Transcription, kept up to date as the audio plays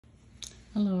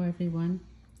Hello everyone.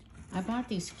 I bought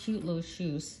these cute little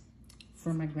shoes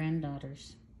for my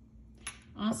granddaughters.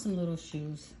 Awesome little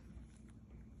shoes.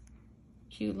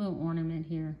 Cute little ornament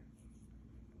here.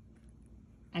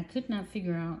 I could not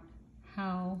figure out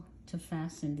how to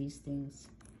fasten these things.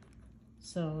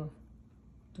 So,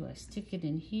 do I stick it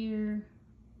in here?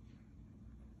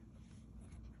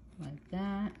 Like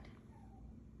that.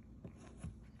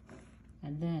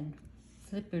 And then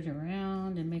flip it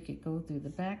around and make it go through the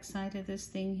back side of this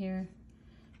thing here.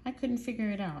 I couldn't figure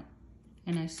it out.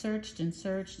 And I searched and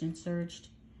searched and searched.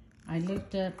 I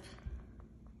looked up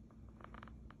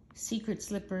Secret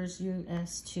Slippers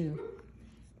US 2.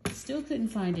 Still couldn't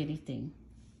find anything.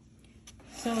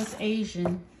 So it's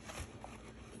Asian.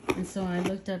 And so I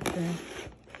looked up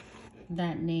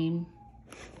that name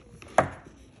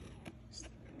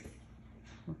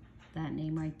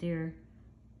right there.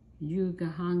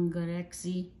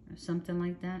 Yugahangarexi or something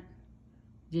like that.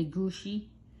 Yegushi.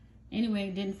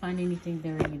 Anyway, didn't find anything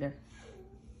there either.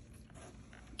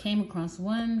 Came across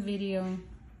one video,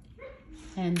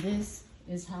 and this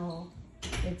is how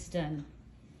it's done.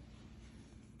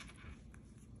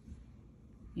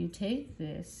 You take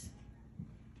this,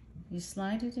 you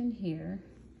slide it in here,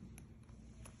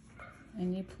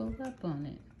 and you pull up on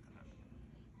it.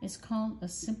 It's called a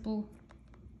simple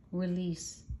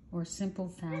release or simple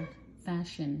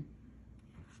fashion.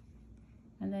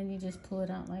 And then you just pull it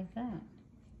out like that.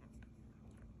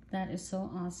 That is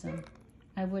so awesome.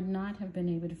 I would not have been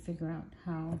able to figure out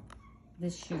how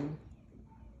this shoe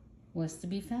was to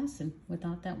be fastened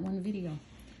without that one video.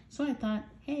 So I thought,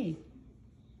 hey,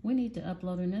 we need to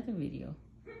upload another video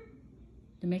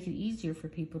to make it easier for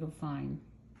people to find.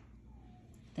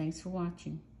 Thanks for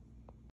watching.